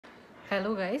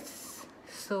Hello guys.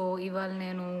 So ఇవాళ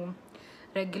నేను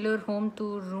regular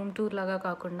room tour లాగా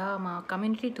కాకుండా మా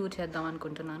కమ్యూనిటీ టూర్ చేద్దాం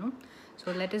అనుకుంటున్నాను.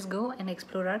 So let us go and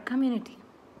explore our community.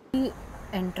 ఈ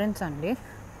ఎంట్రన్స్ అండి.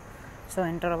 సో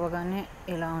ఎంటర్ అవ్వగానే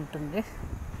ఇలా ఉంటుంది.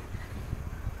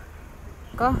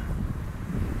 ఇంకా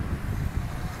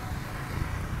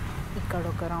ఇక్కడ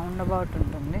ఒక రౌండ్ అబౌట్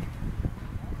ఉంటుంది,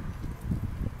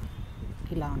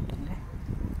 ఇలా ఉంటుంది.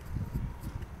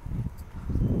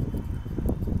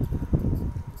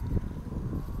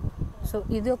 సో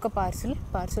ఇది ఒక పార్సిల్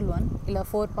 1. ఇలా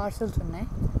 4 పార్సిల్స్ ఉన్నాయి.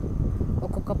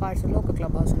 ఒక్కొక్క పార్సిల్లో ఒక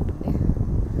క్లబ్ హౌస్ ఉంటుంది.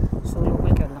 సో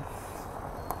లోపలికి వెళ్దాం.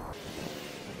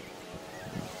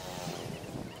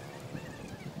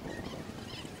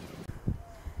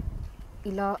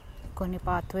 ఇలా కొన్ని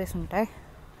పాత్వేస్ ఉంటాయి,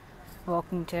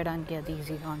 వాకింగ్ చేయడానికి అది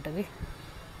ఈజీగా ఉంటుంది.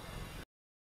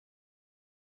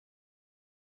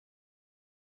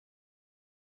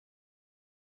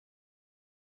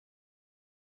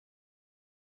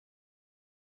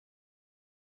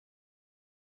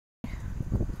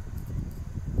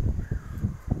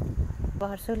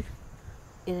 పార్సల్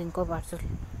ఇది ఇంకో పార్సల్,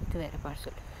 ఇది వేరే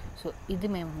పార్సల్. సో ఇది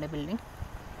మేము ఉండే బిల్డింగ్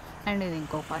అండ్ ఇది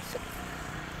ఇంకో పార్సల్.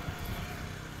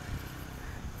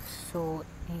 సో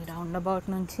ఈ రౌండ్ అబౌట్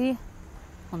నుంచి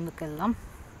ముందుకెళ్దాం.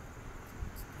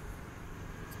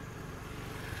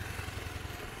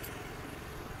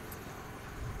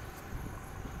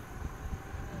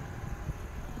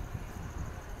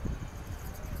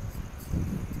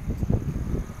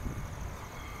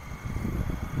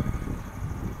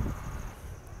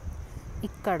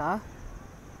 ఇక్కడ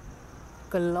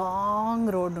ఒక లాంగ్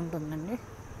రోడ్ ఉంటుందండి.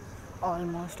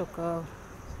 ఆల్మోస్ట్ ఒక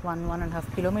 1.5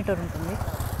 కిలోమీటర్ ఉంటుంది.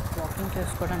 వాకింగ్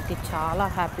చేసుకోవడానికి చాలా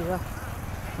హ్యాపీగా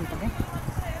ఉంటుంది.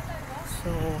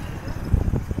 So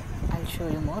I show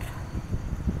you more.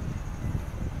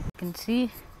 You can see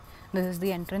this is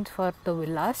the entrance for the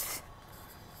villas.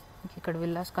 ఇక్కడ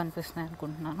విల్లాస్ కనిపిస్తున్నాయి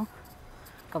అనుకుంటున్నాను.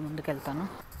 ఇంకా ముందుకు వెళ్తాను.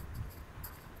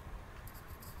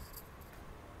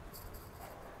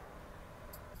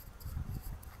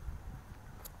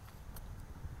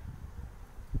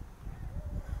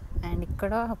 అండ్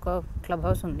ఇక్కడ ఒక క్లబ్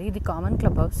హౌస్ ఉంది. ఇది common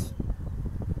club house,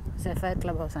 sapphire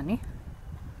club house అని.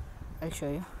 I show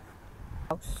you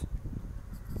house.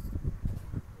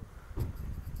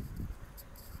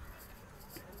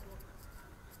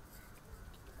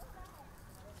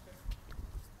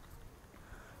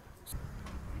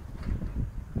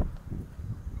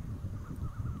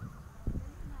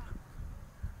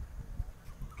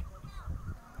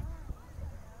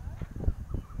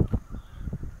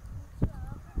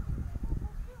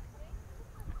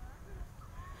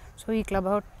 So ఈ క్లబ్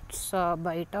హౌస్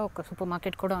బయట ఒక సూపర్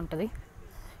మార్కెట్ కూడా ఉంటుంది.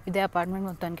 ఇదే అపార్ట్మెంట్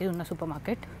మొత్తానికి ఉన్న super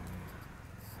market.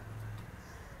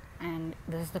 And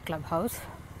this is the club house.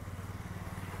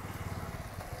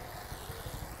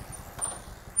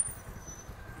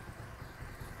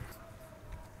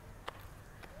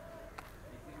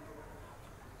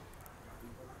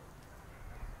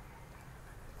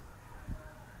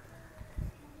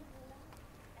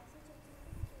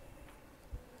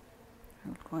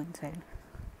 Go inside.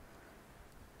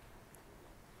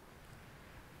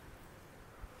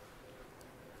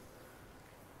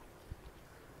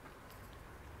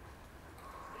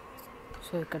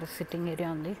 So ఇక్కడ సిట్టింగ్ ఏరియా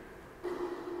ఉంది.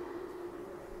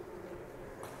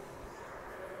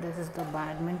 This is the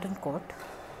badminton court.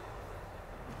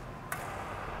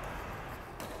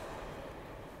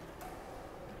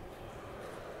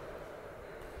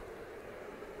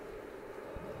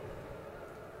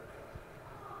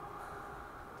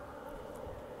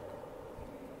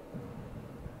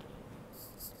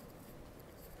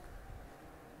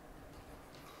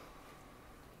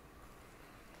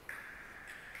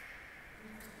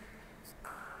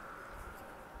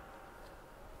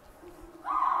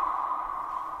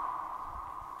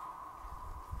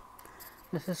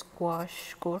 This is squash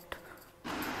court.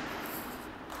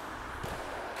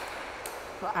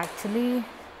 Actually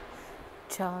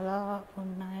చాలా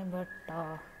ఉన్నాయి, బట్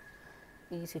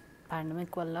ఈ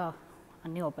పాండమిక్ వల్ల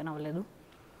అన్నీ ఓపెన్ అవ్వలేదు.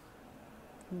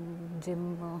 జిమ్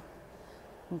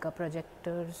ఇంకా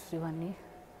ప్రొజెక్టర్స్ ఇవన్నీ,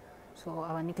 సో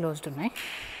అవన్నీ క్లోజ్డ్ ఉన్నాయి.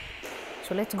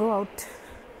 So let's go out.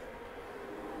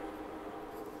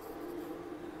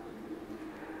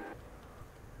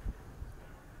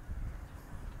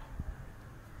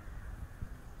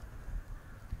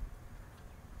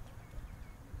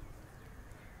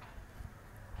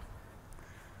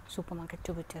 Super market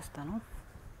చూపించేస్తాను.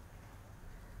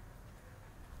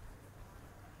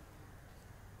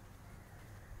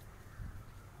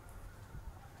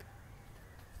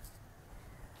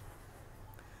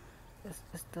 This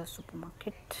is the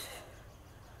supermarket.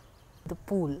 The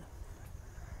pool.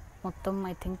 మొత్తం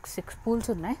ఐ థింక్ 6 పూల్స్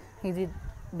ఉన్నాయి. ఇది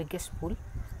biggest pool.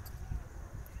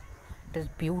 It is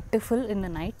beautiful in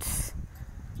the nights.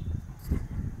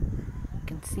 You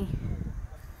can see.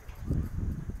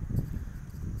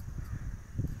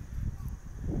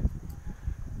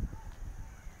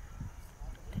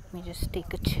 Let me just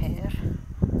take a chair.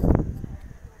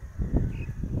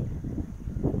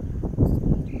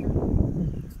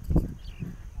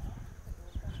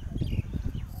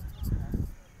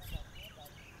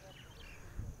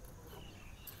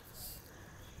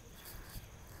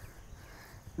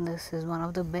 This is one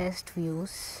of the best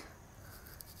views.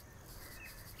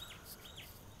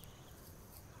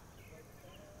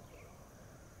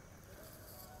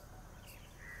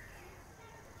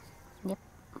 Yep.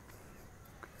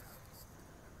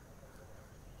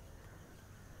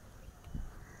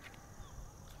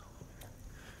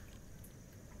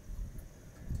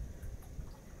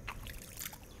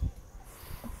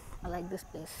 I like this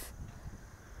place.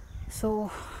 So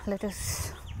let us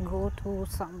go to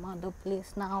some other place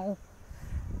now.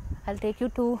 I'll take you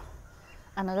to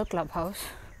another clubhouse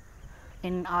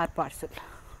in our parcel.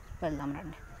 వెళ్దాం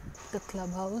రండి. The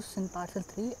clubhouse in parcel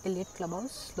 3, Elliot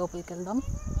clubhouse. లోపలికి వెళ్దాం.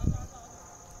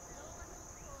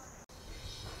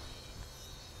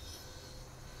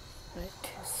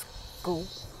 Let's go.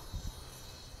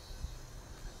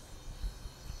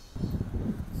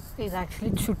 ఇది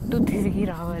actually చుట్టూ తిరిగి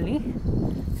రావాలి.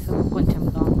 So కొంచెం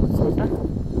long అనమాట.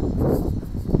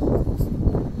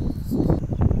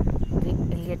 ఇది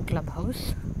ఎలియట్ క్లబ్ హౌస్.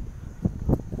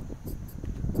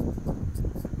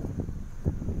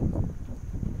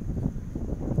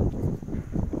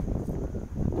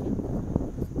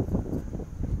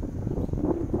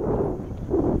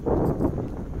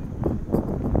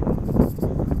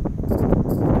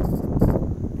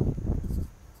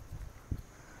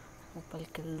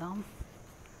 లోపలికి వెళ్దాం.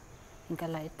 ఇంకా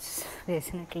లైట్స్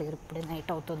వేసినట్లేరు, ఇప్పుడే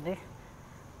నైట్ అవుతుంది.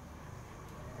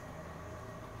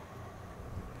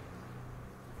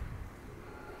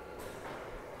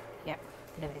 యా,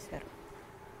 ఇప్పుడే వేశారు.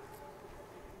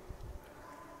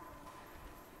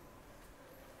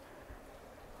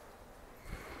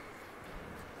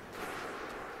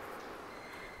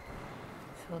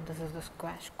 So this is the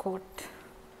squash court.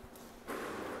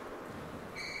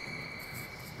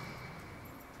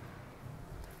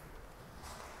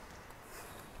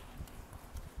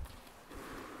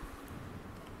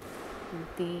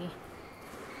 The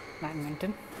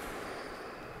badminton.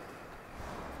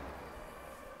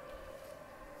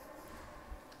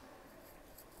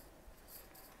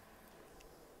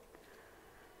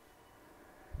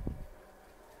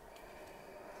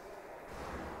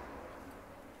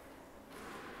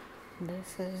 This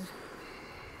is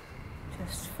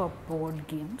just for board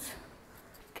games.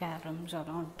 Caroms are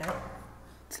not there.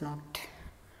 It's locked.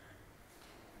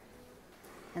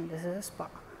 And this is a spa.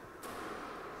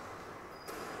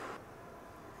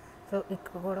 So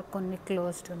ఇక్కడ కూడా కొన్ని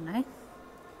క్లోజ్డ్ ఉన్నాయి.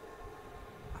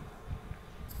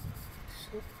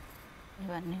 సో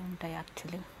ఇవన్నీ ఉంటాయి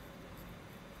actually.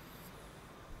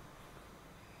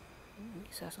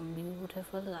 These are some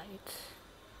beautiful lights.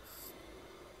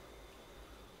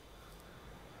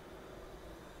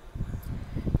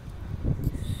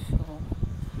 So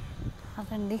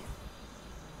అదండి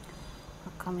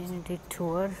a community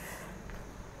tour.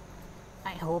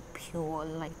 I hope you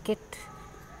all like it.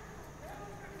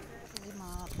 ఇది మా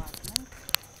apartment.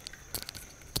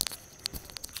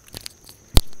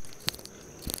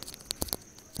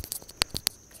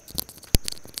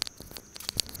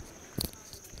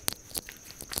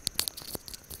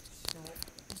 So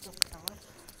ఇదొక టవర్,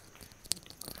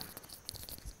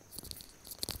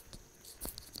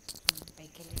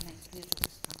 పైకి వెళ్ళి నైట్ వ్యూ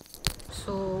చూపిస్తాను.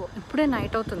 సో ఇప్పుడే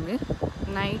నైట్ అవుతుంది.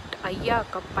 నైట్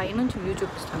అయ్యాక పైనుంచి వ్యూ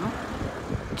చూపిస్తాను.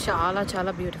 చాలా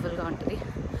చాలా బ్యూటిఫుల్గా ఉంటుంది.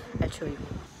 I'll show you.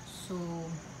 సో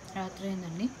రాత్రి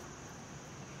అయిందండి.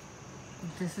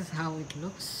 This is how it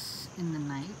looks in the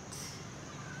night.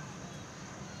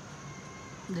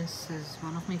 This is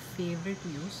one of my favorite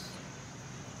views.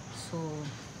 So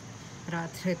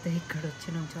రాత్రి అయితే ఇక్కడ వచ్చి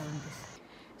నుంచోవాలనిపిస్తుంది.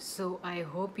 So I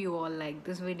hope you all like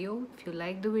this video. If you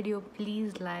like the video,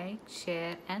 please like,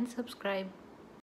 share and subscribe.